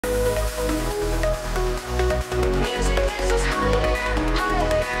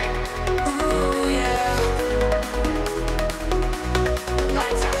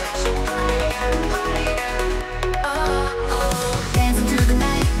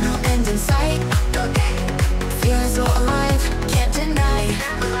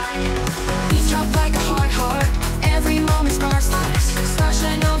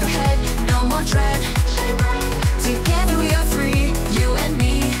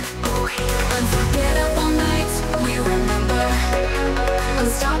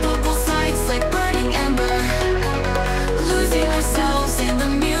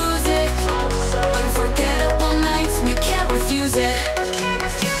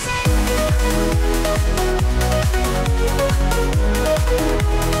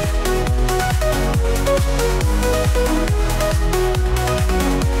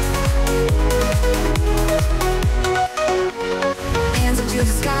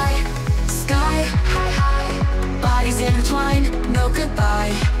sky, sky high, high. Bodies intertwined, no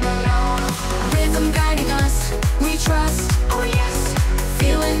goodbye. Rhythm guiding us, we trust. Oh yes,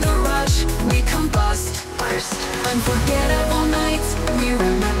 feeling the rush, we combust. Unforgettable nights, we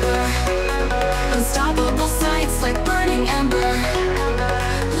remember. Unstoppable sights like burning ember.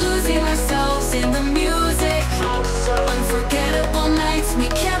 Losing ourselves in the music. Unforgettable nights, we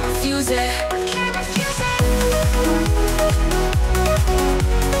can't refuse it.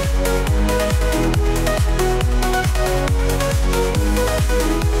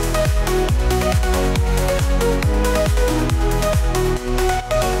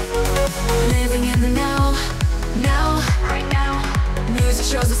 Living in the now, now, right now. Music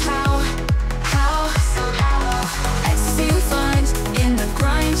shows us how, somehow. Ecstasy we find in the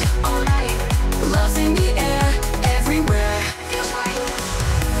grind all night. Love's in the air, everywhere. Feels right.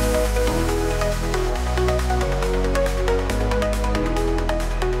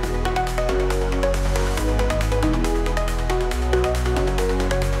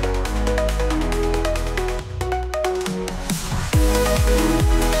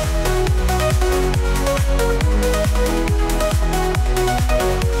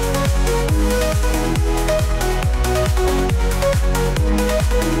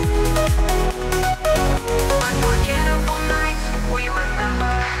 Unforgettable nights, we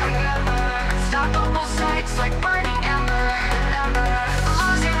remember. Unstoppable sights like burning ember.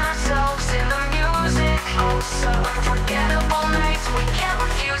 Losing ourselves in the music. Unforgettable nights, we can't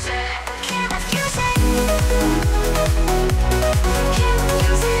refuse it. Can't refuse it. Can't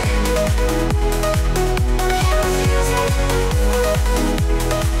refuse it. Can't refuse it.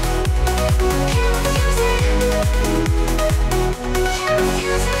 Can't refuse it. Can't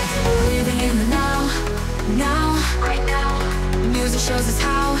refuse it. Living in the now, now, right now. Music shows us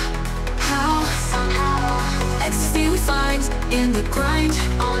how, somehow. Ecstasy we find in the grind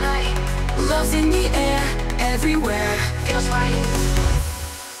all night. Love's in the air, everywhere. Feels right.